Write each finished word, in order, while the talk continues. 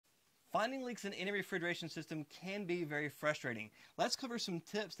Finding leaks in any refrigeration system can be very frustrating. Let's cover some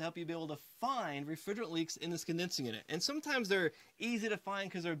tips to help you be able to find refrigerant leaks in this condensing unit. And sometimes they're easy to find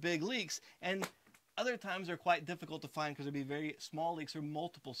because they're big leaks, and other times they're quite difficult to find because there'll be very small leaks or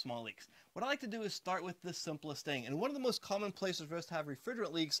multiple small leaks. What I like to do is start with the simplest thing. And one of the most common places for us to have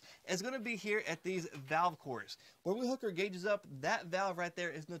refrigerant leaks is going to be here at these valve cores. Where we hook our gauges up, that valve right there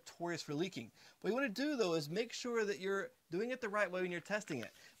is notorious for leaking. What you want to do though is make sure that you're doing it the right way when you're testing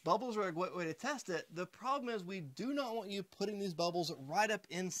it. Bubbles are a great way to test it. The problem is we do not want you putting these bubbles right up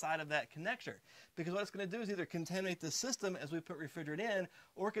inside of that connector, because what it's going to do is either contaminate the system as we put refrigerant in,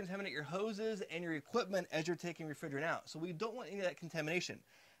 or contaminate your hoses and your equipment as you're taking refrigerant out. So we don't want any of that contamination.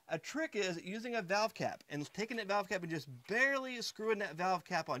 A trick is using a valve cap and taking that valve cap and just barely screwing that valve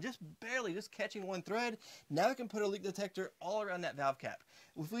cap on, just barely, just catching one thread. Now we can put a leak detector all around that valve cap.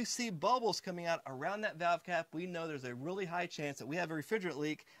 If we see bubbles coming out around that valve cap, we know there's a really high chance that we have a refrigerant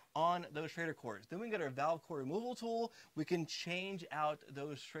leak on those Schrader cores. Then we can get our valve core removal tool. We can change out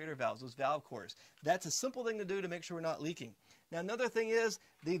those Schrader valves, those valve cores. That's a simple thing to do to make sure we're not leaking. Now another thing is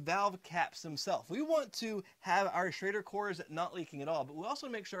the valve caps themselves. We want to have our Schrader cores not leaking at all, but we also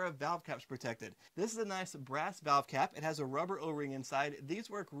make sure our valve cap's protected. This is a nice brass valve cap. It has a rubber O-ring inside. These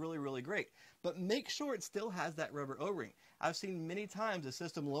work really, really great, but make sure it still has that rubber O-ring. I've seen many times a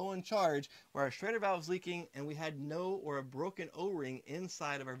system low on charge where our Schrader valve is leaking and we had no or a broken O-ring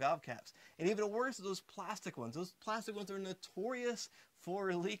inside of our valve caps. And even worse, those plastic ones. Those plastic ones are notorious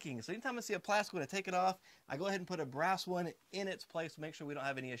for leaking. So anytime I see a plastic one, I take it off. I go ahead and put a brass one in its place to make sure we don't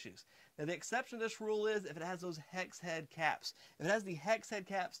have any issues. Now the exception to this rule is if it has those hex head caps. If it has the hex head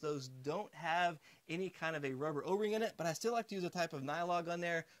caps, those don't have any kind of a rubber O-ring in it, but I still like to use a type of Nylog on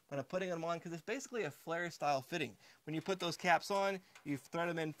there when I'm putting them on, because it's basically a flare style fitting. When you put those caps on, you thread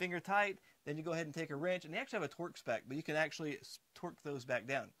them in finger tight, then you go ahead and take a wrench, and they actually have a torque spec, but you can actually torque those back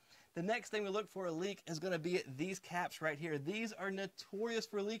down. The next thing we look for a leak is going to be these caps right here. These are notorious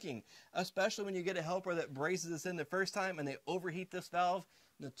for leaking, especially when you get a helper that braces this in the first time and they overheat this valve.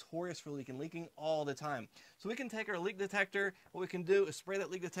 Notorious for leaking all the time. So we can take our leak detector. What we can do is spray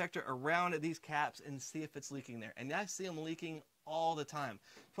that leak detector around these caps and see if it's leaking there. And I see them leaking all the time.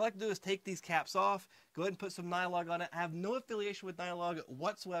 So what I like to do is take these caps off, go ahead and put some Nylog on it. I have no affiliation with Nylog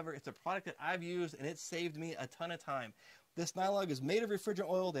whatsoever. It's a product that I've used and it's saved me a ton of time. This Nylog is made of refrigerant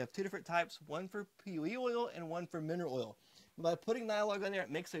oil. They have two different types, one for PUE oil and one for mineral oil. By putting Nylog on there,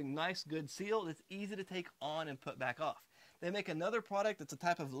 it makes a nice good seal that's easy to take on and put back off. They make another product that's a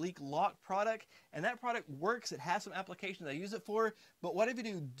type of leak lock product, and that product works. It has some applications I use it for, but whatever you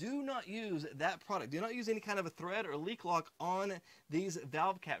do, do not use that product. Do not use any kind of a thread or leak lock on these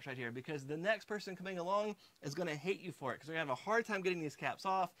valve caps right here, because the next person coming along is going to hate you for it, because they're going to have a hard time getting these caps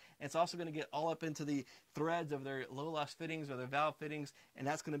off, and it's also going to get all up into the threads of their low loss fittings or their valve fittings, and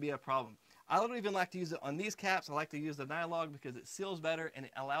that's going to be a problem. I don't even like to use it on these caps. I like to use the Nylog because it seals better and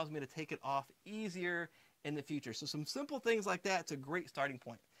it allows me to take it off easier in the future. So some simple things like that, it's a great starting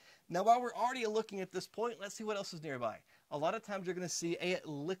point. Now while we're already looking at this point, let's see what else is nearby. A lot of times you're going to see a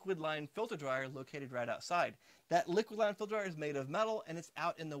liquid line filter dryer located right outside. That liquid line filter dryer is made of metal and it's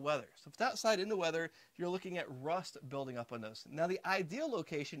out in the weather. So if it's outside in the weather, you're looking at rust building up on those. Now the ideal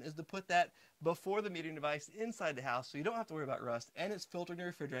location is to put that before the metering device inside the house, so you don't have to worry about rust, and it's filtering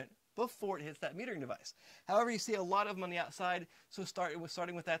your refrigerant before it hits that metering device. However, you see a lot of them on the outside, so starting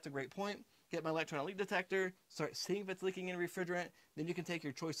with that's a great point. Get my electronic leak detector, start seeing if it's leaking in refrigerant, then you can take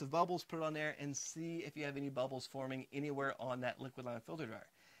your choice of bubbles, put it on there, and see if you have any bubbles forming anywhere on that liquid line filter dryer.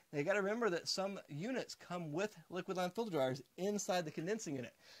 Now you got to remember that some units come with liquid line filter dryers inside the condensing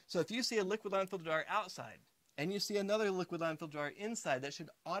unit. So if you see a liquid line filter dryer outside, and you see another liquid line filter dryer inside, that should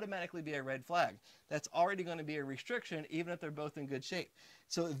automatically be a red flag. That's already going to be a restriction, even if they're both in good shape.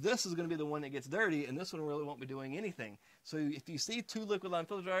 So this is going to be the one that gets dirty, and this one really won't be doing anything. So if you see two liquid line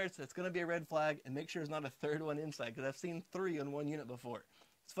filter dryers, that's going to be a red flag, and make sure there's not a third one inside, because I've seen 3 in one unit before.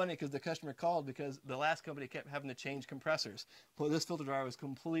 It's funny because the customer called because the last company kept having to change compressors. Well, this filter dryer was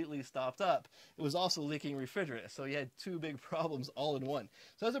completely stopped up. It was also leaking refrigerant, so you had 2 big problems all in one.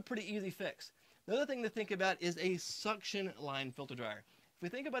 So that's a pretty easy fix. The other thing to think about is a suction line filter dryer. If we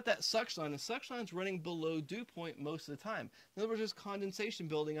think about that suction line, the suction line is running below dew point most of the time. In other words, there's condensation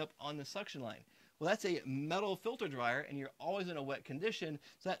building up on the suction line. Well, that's a metal filter dryer, and you're always in a wet condition,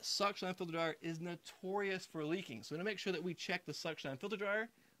 so that suction line filter dryer is notorious for leaking. So we want to make sure that we check the suction line filter dryer,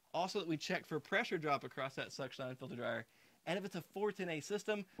 also that we check for pressure drop across that suction line filter dryer, And if it's a 410A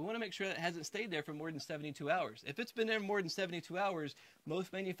system, we want to make sure that it hasn't stayed there for more than 72 hours. If it's been there more than 72 hours,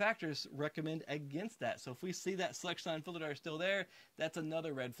 most manufacturers recommend against that. So if we see that selection line filter dryer still there, that's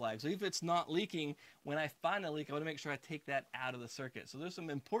another red flag. So if it's not leaking, when I find a leak, I want to make sure I take that out of the circuit. So there's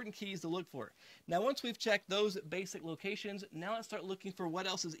some important keys to look for. Now, once we've checked those basic locations, now let's start looking for what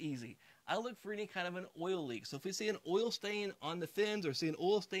else is easy. I look for any kind of an oil leak. So if we see an oil stain on the fins or see an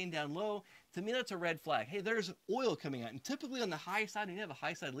oil stain down low, to me that's a red flag. Hey, there's oil coming out. And typically on the high side, when you have a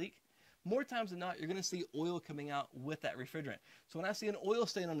high side leak, more times than not, you're going to see oil coming out with that refrigerant. So when I see an oil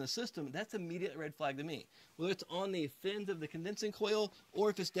stain on the system, that's immediate red flag to me. Whether it's on the fins of the condensing coil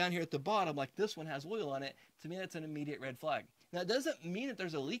or if it's down here at the bottom, like this one has oil on it, to me that's an immediate red flag. Now, it doesn't mean that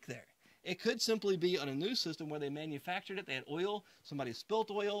there's a leak there. It could simply be on a new system where they manufactured it, they had oil, somebody spilt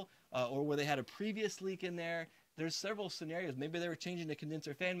oil, or where they had a previous leak in there. There's several scenarios. Maybe they were changing the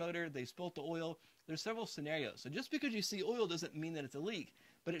condenser fan motor, they spilt the oil. There's several scenarios. So just because you see oil doesn't mean that it's a leak,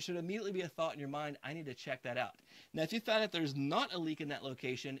 but it should immediately be a thought in your mind, I need to check that out. Now, if you find that there's not a leak in that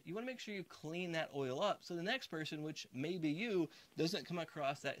location, you want to make sure you clean that oil up so the next person, which may be you, doesn't come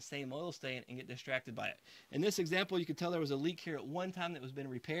across that same oil stain and get distracted by it. In this example, you could tell there was a leak here at one time that was been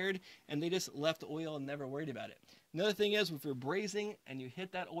repaired, and they just left the oil and never worried about it. Another thing is, if you're brazing and you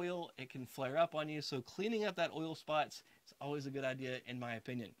hit that oil, it can flare up on you, so cleaning up that oil spots is always a good idea, in my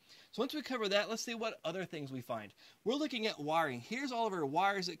opinion. So once we cover that, let's see what other things we find. We're looking at wiring. Here's all of our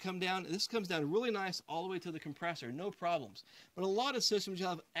wires that come down. This comes down really nice all the way to the compressor, no problems. But a lot of systems, you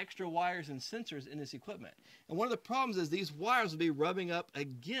have extra wires and sensors in this equipment. And one of the problems is these wires will be rubbing up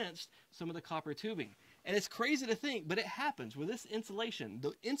against some of the copper tubing. And it's crazy to think, but it happens with this insulation.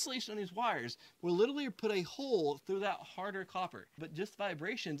 The insulation on these wires will literally put a hole through that harder copper. But just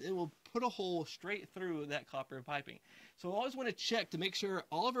vibrations, it will put a hole straight through that copper piping. So I always want to check to make sure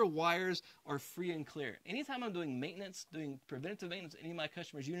all of our wires are free and clear. Anytime I'm doing maintenance, doing preventative maintenance in any of my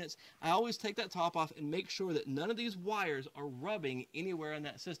customers' units, I always take that top off and make sure that none of these wires are rubbing anywhere in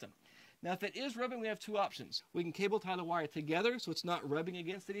that system. Now, if it is rubbing, we have two options. We can cable tie the wire together so it's not rubbing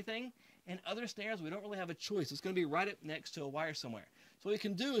against anything. In other scenarios, we don't really have a choice. It's going to be right up next to a wire somewhere. So what we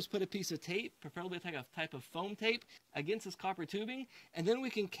can do is put a piece of tape, preferably a type of foam tape, against this copper tubing, and then we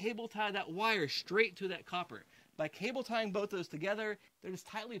can cable tie that wire straight to that copper. By cable tying both those together, they're just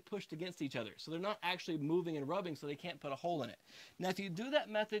tightly pushed against each other. So they're not actually moving and rubbing, so they can't put a hole in it. Now, if you do that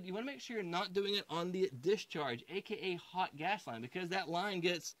method, you want to make sure you're not doing it on the discharge, aka hot gas line, because that line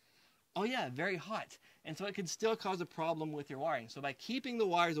gets, oh yeah, very hot. And so it could still cause a problem with your wiring. So by keeping the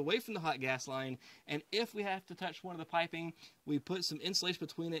wires away from the hot gas line, and if we have to touch one of the piping, we put some insulation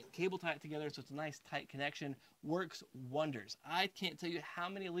between it, cable tie it together so it's a nice tight connection, works wonders. I can't tell you how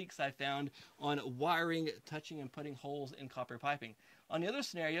many leaks I found on wiring, touching and putting holes in copper piping. On the other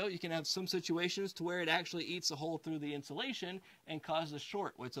scenario, you can have some situations to where it actually eats a hole through the insulation and causes a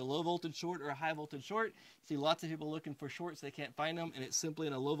short, whether it's a low voltage short or a high voltage short. See lots of people looking for shorts, they can't find them, and it's simply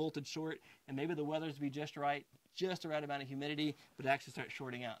in a low voltage short, and maybe the weather's be just the right amount of humidity, but it actually starts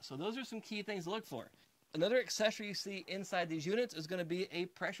shorting out. So those are some key things to look for. Another accessory you see inside these units is going to be a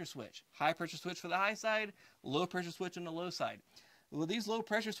pressure switch. High pressure switch for the high side, low pressure switch on the low side. With these low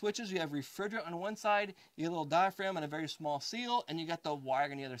pressure switches, you have refrigerant on one side, you get a little diaphragm and a very small seal, and you got the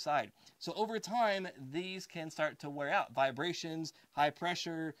wiring on the other side. So over time, these can start to wear out. Vibrations, high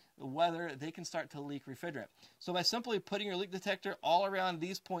pressure, the weather, they can start to leak refrigerant. So by simply putting your leak detector all around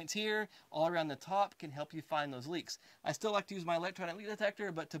these points here, all around the top, can help you find those leaks. I still like to use my electronic leak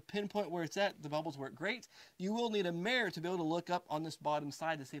detector, but to pinpoint where it's at, the bubbles work great. You will need a mirror to be able to look up on this bottom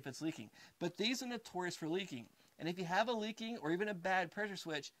side to see if it's leaking. But these are notorious for leaking. And if you have a leaking or even a bad pressure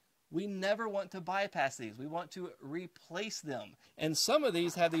switch, we never want to bypass these. We want to replace them. And some of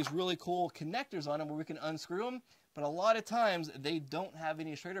these have these really cool connectors on them where we can unscrew them, but a lot of times they don't have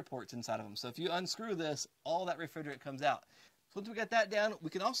any Schrader ports inside of them. So if you unscrew this, all that refrigerant comes out. So once we got that down, we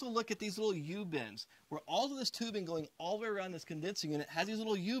can also look at these little U-bends, where all of this tubing going all the way around this condensing unit has these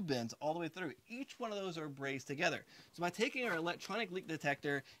little U-bends all the way through. Each one of those are brazed together. So by taking our electronic leak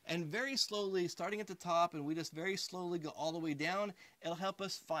detector and very slowly, starting at the top, and we just very slowly go all the way down, it'll help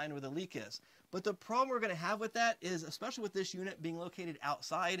us find where the leak is. But the problem we're going to have with that is, especially with this unit being located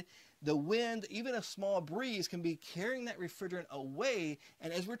outside, the wind, even a small breeze, can be carrying that refrigerant away,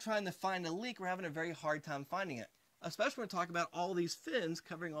 and as we're trying to find a leak, we're having a very hard time finding it. Especially when we're talking about all these fins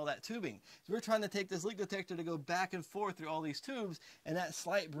covering all that tubing. So we're trying to take this leak detector to go back and forth through all these tubes, and that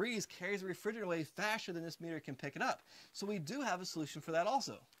slight breeze carries the refrigerant away faster than this meter can pick it up. So we do have a solution for that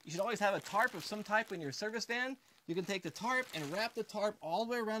also. You should always have a tarp of some type in your service van. You can take the tarp and wrap the tarp all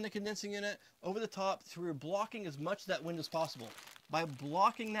the way around the condensing unit over the top so we're blocking as much of that wind as possible. By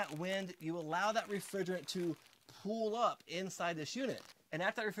blocking that wind, you allow that refrigerant to pool up inside this unit. And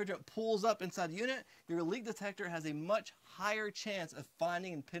after that refrigerant pulls up inside the unit, your leak detector has a much higher chance of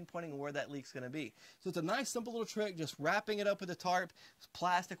finding and pinpointing where that leak's going to be. So it's a nice, simple little trick, just wrapping it up with a tarp,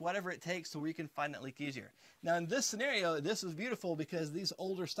 plastic, whatever it takes, so we can find that leak easier. Now in this scenario, this is beautiful because these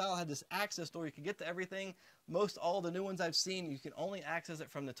older style had this access door. You could get to everything. Most all the new ones I've seen, you can only access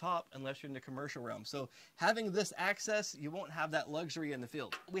it from the top unless you're in the commercial realm. So having this access, you won't have that luxury in the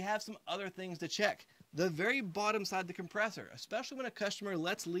field. We have some other things to check. The very bottom side of the compressor, especially when a customer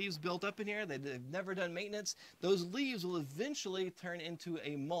lets leaves built up in here, they've never done maintenance, those leaves will eventually turn into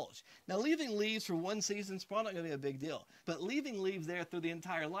a mulch. Now leaving leaves for one season is probably not going to be a big deal, but leaving leaves there through the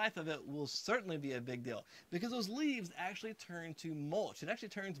entire life of it will certainly be a big deal because those leaves actually turn to mulch. It actually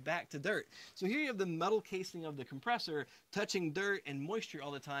turns back to dirt. So here you have the metal casing of the compressor touching dirt and moisture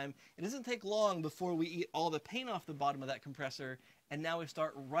all the time. It doesn't take long before we eat all the paint off the bottom of that compressor, and now we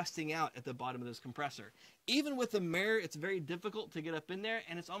start rusting out at the bottom of this compressor. Even with the mirror, it's very difficult to get up in there,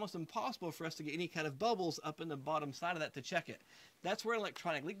 and it's almost impossible for us to get any kind of bubbles up in the bottom side of that to check it. That's where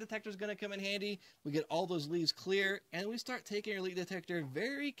electronic leak detector is going to come in handy. We get all those leaves clear, and we start taking our leak detector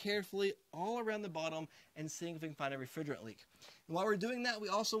very carefully all around the bottom and seeing if we can find a refrigerant leak. And while we're doing that, we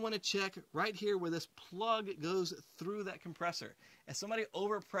also want to check right here where this plug goes through that compressor. If somebody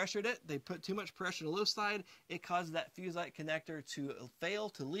overpressured it, they put too much pressure on the low side, it causes that fuse light connector to fail,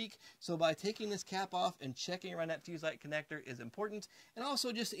 to leak. So by taking this cap off and checking around that fuse light connector is important. And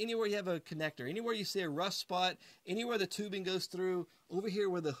also just anywhere you have a connector, anywhere you see a rust spot, anywhere the tubing goes through, over here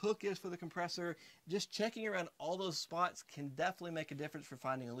where the hook is for the compressor, just checking around all those spots can definitely make a difference for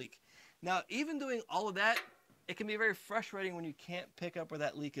finding a leak. Now, even doing all of that, it can be very frustrating when you can't pick up where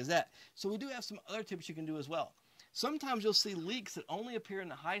that leak is at. So we do have some other tips you can do as well. Sometimes you'll see leaks that only appear in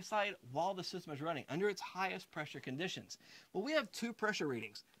the high side while the system is running, under its highest pressure conditions. Well, we have two pressure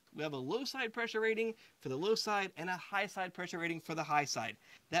ratings. We have a low side pressure rating for the low side and a high side pressure rating for the high side.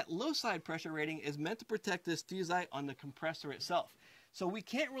 That low side pressure rating is meant to protect this fuse light on the compressor itself. So we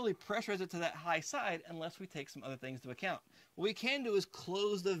can't really pressurize it to that high side unless we take some other things into account. What we can do is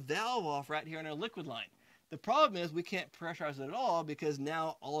close the valve off right here on our liquid line. The problem is we can't pressurize it at all because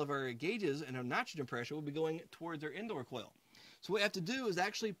now all of our gauges and our nitrogen pressure will be going towards our indoor coil. So what we have to do is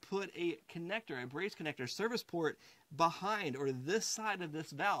actually put a connector, a brace connector, service port behind or this side of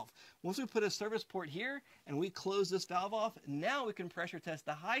this valve. Once we put a service port here and we close this valve off, now we can pressure test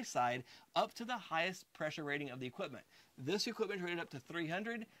the high side up to the highest pressure rating of the equipment. This equipment is rated up to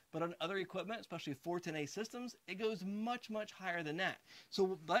 300, but on other equipment, especially 410A systems, it goes much, much higher than that.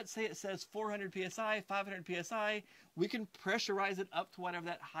 So let's say it says 400 PSI, 500 PSI, we can pressurize it up to whatever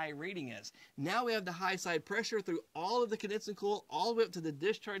that high rating is. Now we have the high side pressure through all of the condensing coil, all the way up to the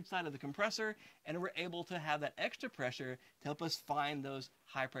discharge side of the compressor, and we're able to have that extra pressure to help us find those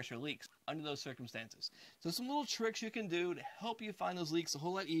high pressure leaks under those circumstances. So some little tricks you can do to help you find those leaks a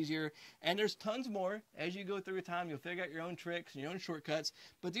whole lot easier, and there's tons more. As you go through time, you'll figure out your own tricks and your own shortcuts,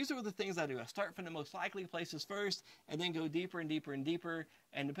 but these are the things I do. I start from the most likely places first, and then go deeper and deeper and deeper,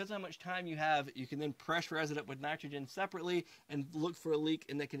 and depends on how much time you have, you can then pressurize it up with nitrogen separately and look for a leak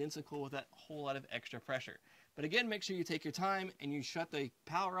in the condensing coil with that whole lot of extra pressure. But again, make sure you take your time and you shut the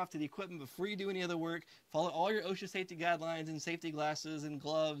power off to the equipment before you do any other work. Follow all your OSHA safety guidelines and safety glasses and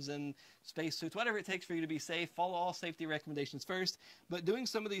gloves and space suits, whatever it takes for you to be safe. Follow all safety recommendations first. But doing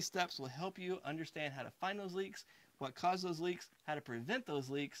some of these steps will help you understand how to find those leaks, what caused those leaks, how to prevent those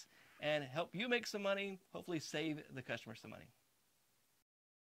leaks, and help you make some money, hopefully save the customer some money.